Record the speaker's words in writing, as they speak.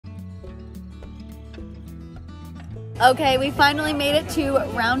Okay, we finally made it to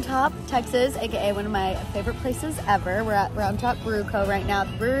Round Top, Texas, aka one of my favorite places ever. We're at Round Top Brew Co. right now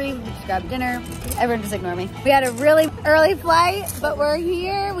at the brewery. We just grabbed dinner. Everyone just ignore me. We had a really early flight, but we're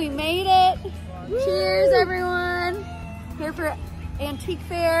here. We made it. Woo! Cheers, everyone. Here for Antique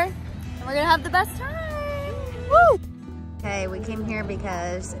Fair, and we're gonna have the best time. Woo! Okay, we came here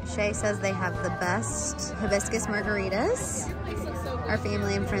because Shay says they have the best hibiscus margaritas. Our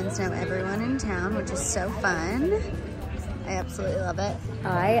family and friends know everyone in town, which is so fun. I absolutely love it.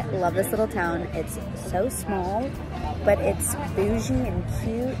 I love this little town. It's so small, but it's bougie and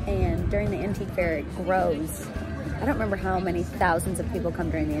cute, and during the Antique Fair, it grows. I don't remember how many thousands of people come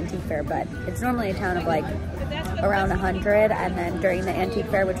during the Antique Fair, but it's normally a town of like around 100, and then during the Antique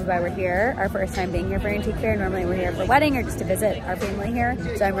Fair, which is why we're here, our first time being here for Antique Fair, normally we're here for a wedding or just to visit our family here.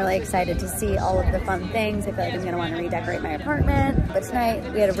 So I'm really excited to see all of the fun things. I feel like I'm gonna wanna redecorate my apartment. But tonight,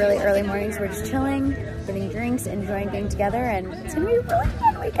 we had a really early morning, so we're just chilling, getting drinks, enjoying being together, and it's gonna be a really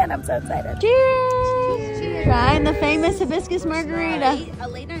fun weekend. I'm so excited. Cheers! Cheers. Trying the famous hibiscus margarita. A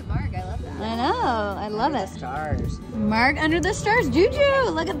late night marg, I love that. I know, I love it. Stars. Marg under the stars,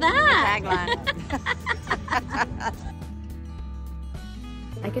 Juju, look at that. Tagline.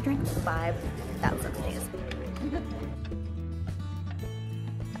 I could drink 5,000 of these.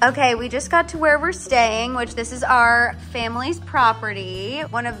 Okay, we just got to where we're staying, which this is our family's property.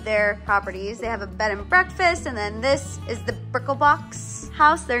 One of their properties. They have a bed and breakfast, and then this is the Bricklebox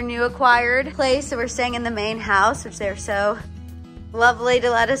house, their new acquired place. So we're staying in the main house, which they're so lovely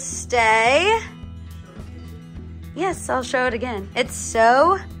to let us stay. Yes, I'll show it again. It's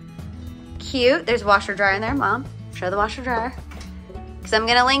so cute. There's a washer dryer in there, Mom. Show the washer dryer. Because I'm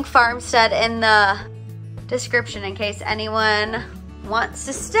gonna link Farmstead in the description in case anyone wants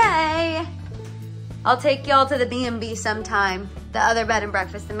to stay. I'll take y'all to the B&B sometime. The other bed and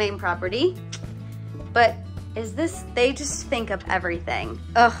breakfast, the main property. But is this, they just think of everything.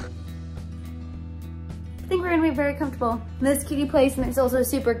 Ugh. I think we're gonna be very comfortable in this cutie place, and there's also a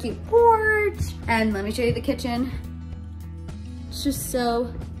super cute porch. And let me show you the kitchen. It's just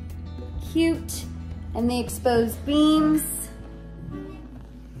so cute. And the exposed beams.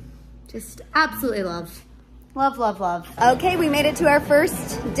 Just absolutely love. Love, love, love. Okay, we made it to our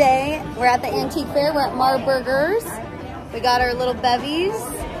first day. We're at the Antique Fair. We're at Marburgers. We got our little bevies.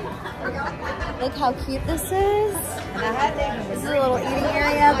 Look how cute this is. This is a little eating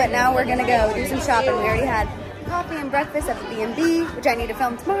area, but now we're gonna go do some shopping. We already had coffee and breakfast at the B&B, which I need to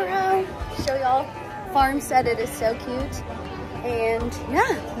film tomorrow. Show y'all Farmstead. It is so cute. And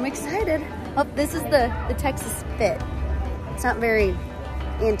yeah, I'm excited. Oh, this is the Texas Fit. It's not very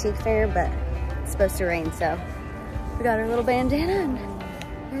Antique Fair, but it's supposed to rain, so we got our little bandana and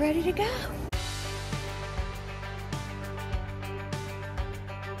we're ready to go.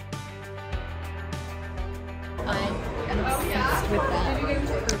 I'm obsessed with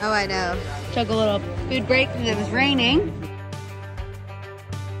that. Oh, I know. Took a little food break because it was raining.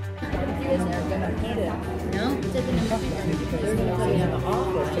 No?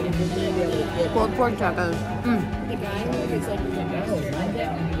 Pulled pork tacos.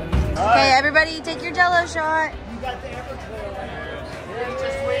 Okay, everybody take your Jell-O shot. You got the Everclear. Here's the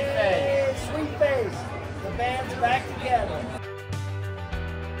Sweet Face. Sweet Face. The band's back together.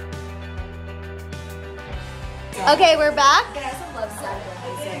 Okay, we're back.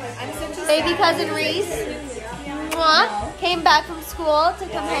 Baby cousin Reese came back from school to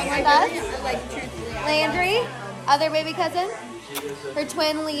come hang with us. Landry, other baby cousin. Her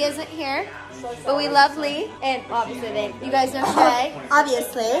twin Lee isn't here, but we love Lee. And obviously, you guys know Shay.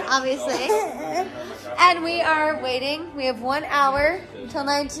 Obviously. And we are waiting. We have 1 hour until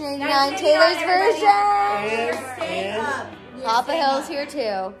 1989 Taylor's version. Papa Hill's here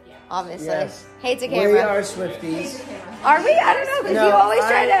too, obviously. Yes. Hates a camera. We are Swifties. Are we? I don't know, because you always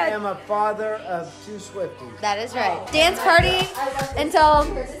try to. I am a father of 2 Swifties. That is right. Dance party until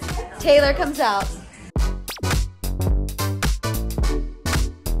Taylor comes out.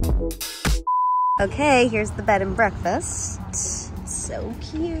 Okay, here's the bed and breakfast. So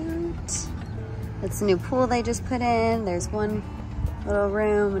cute. It's a new pool they just put in. There's one little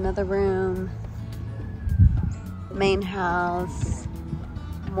room, another room. Main house.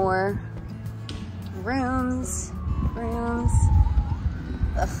 More rooms.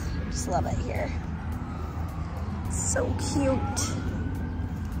 Ugh, just love it here. So cute.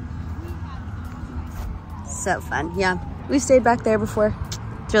 So fun. Yeah, we stayed back there before.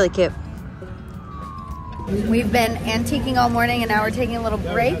 It's really cute. We've been antiquing all morning, and now we're taking a little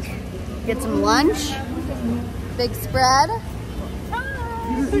break. Get some lunch. Big spread.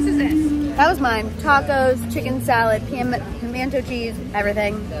 Whose is this? That was mine. Tacos, chicken salad, pimento cheese,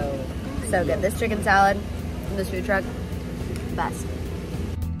 everything. So good. This chicken salad, from this food truck. Best.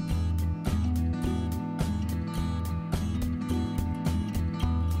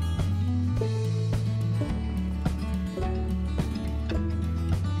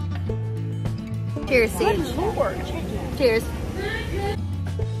 Cheers, Siege. Cheers.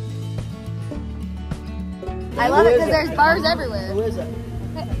 I love it because there's bars everywhere. Who is it?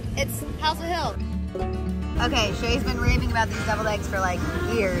 It's House of Hill. Okay, Shay's been raving about these deviled eggs for like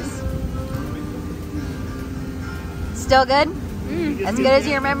years. Still good? As good as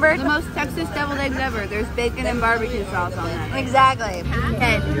you remembered? The most Texas deviled eggs ever. There's bacon and barbecue sauce on that. Exactly.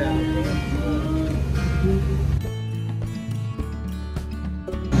 Okay.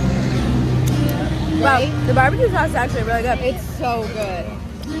 Wow, the barbecue sauce is actually really good. It's so good.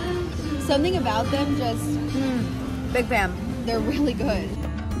 Something about them just, Big fan. they're really good.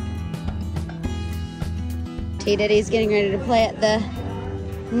 T Diddy's getting ready to play at the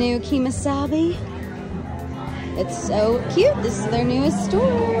new Kemosabe. It's so cute. This is their newest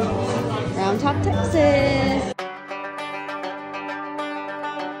store. Round Top, Texas.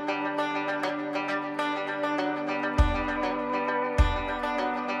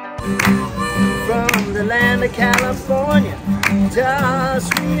 From the land of California to our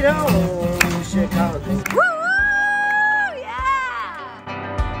sweet home, Chicago. Woo! Yeah!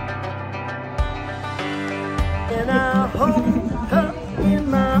 And I hold her in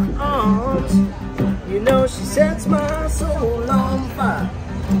my arms. You know she sets my soul on fire.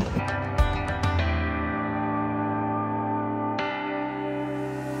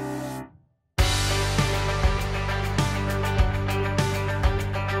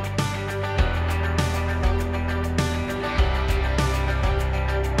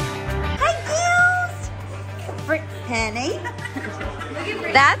 Penny.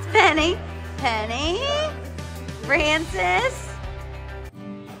 That's Penny. Penny. Francis.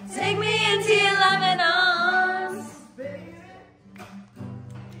 Take me into your loving arms.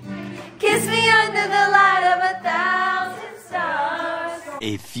 Kiss me under the light of 1,000 stars.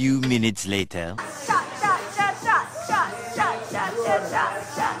 A few minutes later. Shot, shot, shot, shot, shot, shot, shot, shot,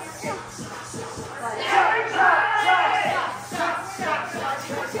 shot, shot.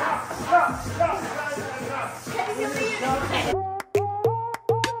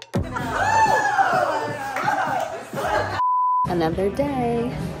 Another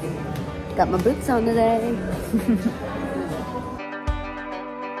day. Got my boots on today.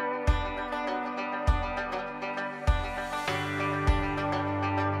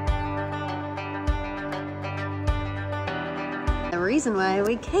 The reason why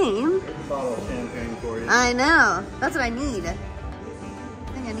we came. Bottle of champagne for you. I know. That's what I need. I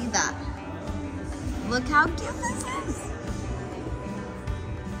think I need that. Look how cute this is.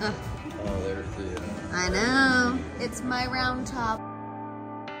 Ugh. Oh, there's the. I know. It's my Round Top.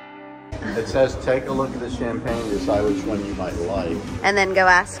 It says take a look at the champagne, decide which one you might like, And then go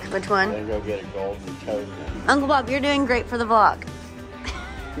ask which one. then go get a golden token. Uncle Bob, you're doing great for the vlog.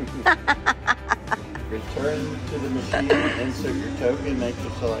 Return to the machine, insert your token, make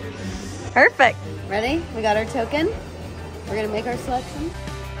your selection. Perfect. Ready? We got our token. We're gonna make our selection.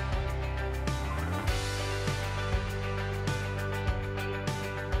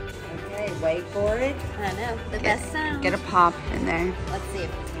 Okay, wait for it. I know, the best sound. Get a pop in there. Let's see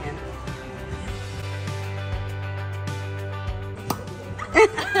if we can.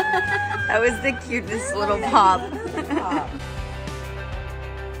 That was the cutest little pop.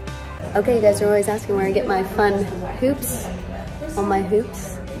 Okay, you guys are always asking where I get my fun hoops. All my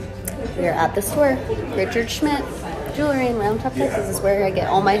hoops. We are at the store. Richard Schmidt Jewelry in Round Top, Texas is where I get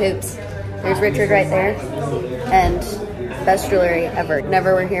all my hoops. There's Richard right there. And best jewelry ever.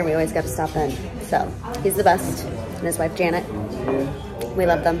 Never we're here, we always got to stop in. So, he's the best. And his wife Janet. We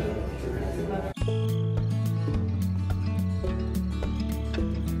love them.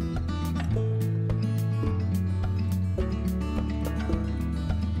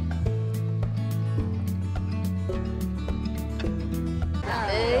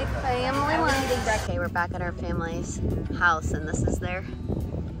 Big family lunch. Okay, we're back at our family's house, and this is their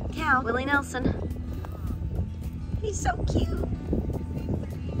cow, Willie Nelson. He's so cute.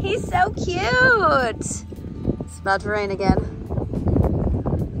 He's so cute. It's about to rain again.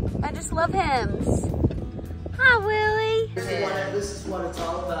 I just love him. Hi, Willie. This is what it's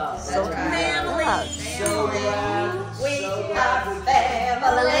all about. So family. So glad. We So got glad.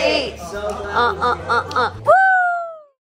 family. So glad. Woo!